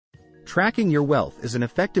Tracking your wealth is an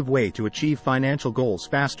effective way to achieve financial goals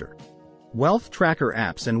faster. Wealth tracker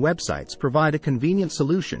apps and websites provide a convenient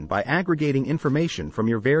solution by aggregating information from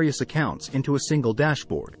your various accounts into a single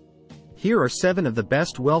dashboard. Here are 7 of the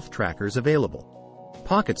best wealth trackers available.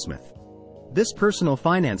 PocketSmith. This personal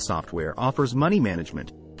finance software offers money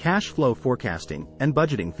management, cash flow forecasting, and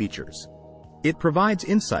budgeting features. It provides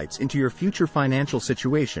insights into your future financial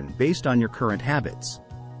situation based on your current habits.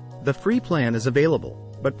 The free plan is available,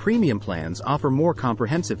 but premium plans offer more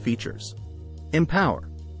comprehensive features. Empower.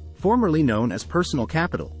 Formerly known as Personal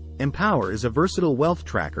Capital, Empower is a versatile wealth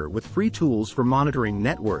tracker with free tools for monitoring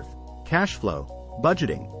net worth, cash flow,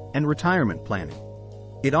 budgeting, and retirement planning.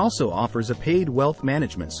 It also offers a paid wealth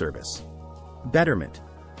management service. Betterment.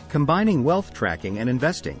 Combining wealth tracking and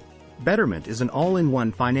investing, Betterment is an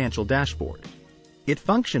all-in-one financial dashboard. It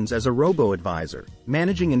functions as a robo-advisor,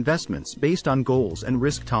 managing investments based on goals and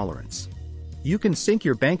risk tolerance. You can sync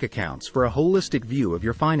your bank accounts for a holistic view of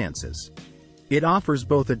your finances. It offers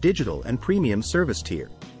both a digital and premium service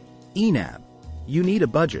tier. ENAB. You need a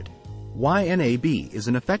budget. YNAB is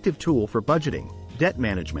an effective tool for budgeting, debt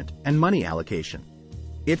management, and money allocation.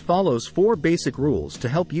 It follows 4 basic rules to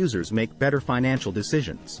help users make better financial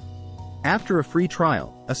decisions. After a free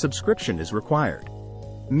trial, a subscription is required.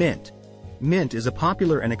 Mint. Mint is a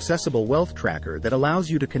popular and accessible wealth tracker that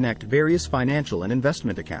allows you to connect various financial and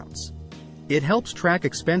investment accounts. It helps track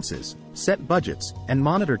expenses, set budgets, and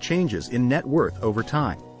monitor changes in net worth over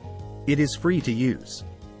time. It is free to use.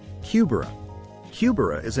 Cubera.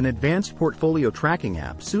 Cubera is an advanced portfolio tracking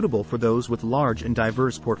app suitable for those with large and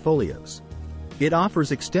diverse portfolios. It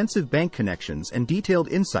offers extensive bank connections and detailed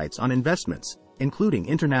insights on investments, including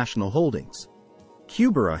international holdings.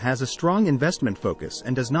 Cubera has a strong investment focus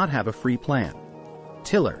and does not have a free plan.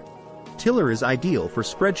 Tiller. Tiller is ideal for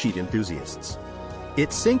spreadsheet enthusiasts.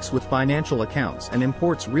 It syncs with financial accounts and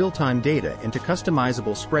imports real-time data into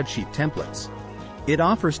customizable spreadsheet templates. It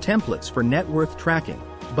offers templates for net worth tracking,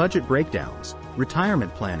 budget breakdowns,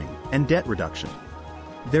 retirement planning, and debt reduction.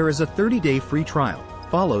 There is a 30-day free trial,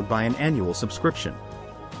 followed by an annual subscription.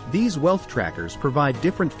 These wealth trackers provide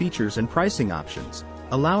different features and pricing options,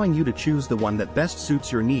 allowing you to choose the one that best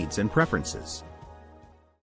suits your needs and preferences.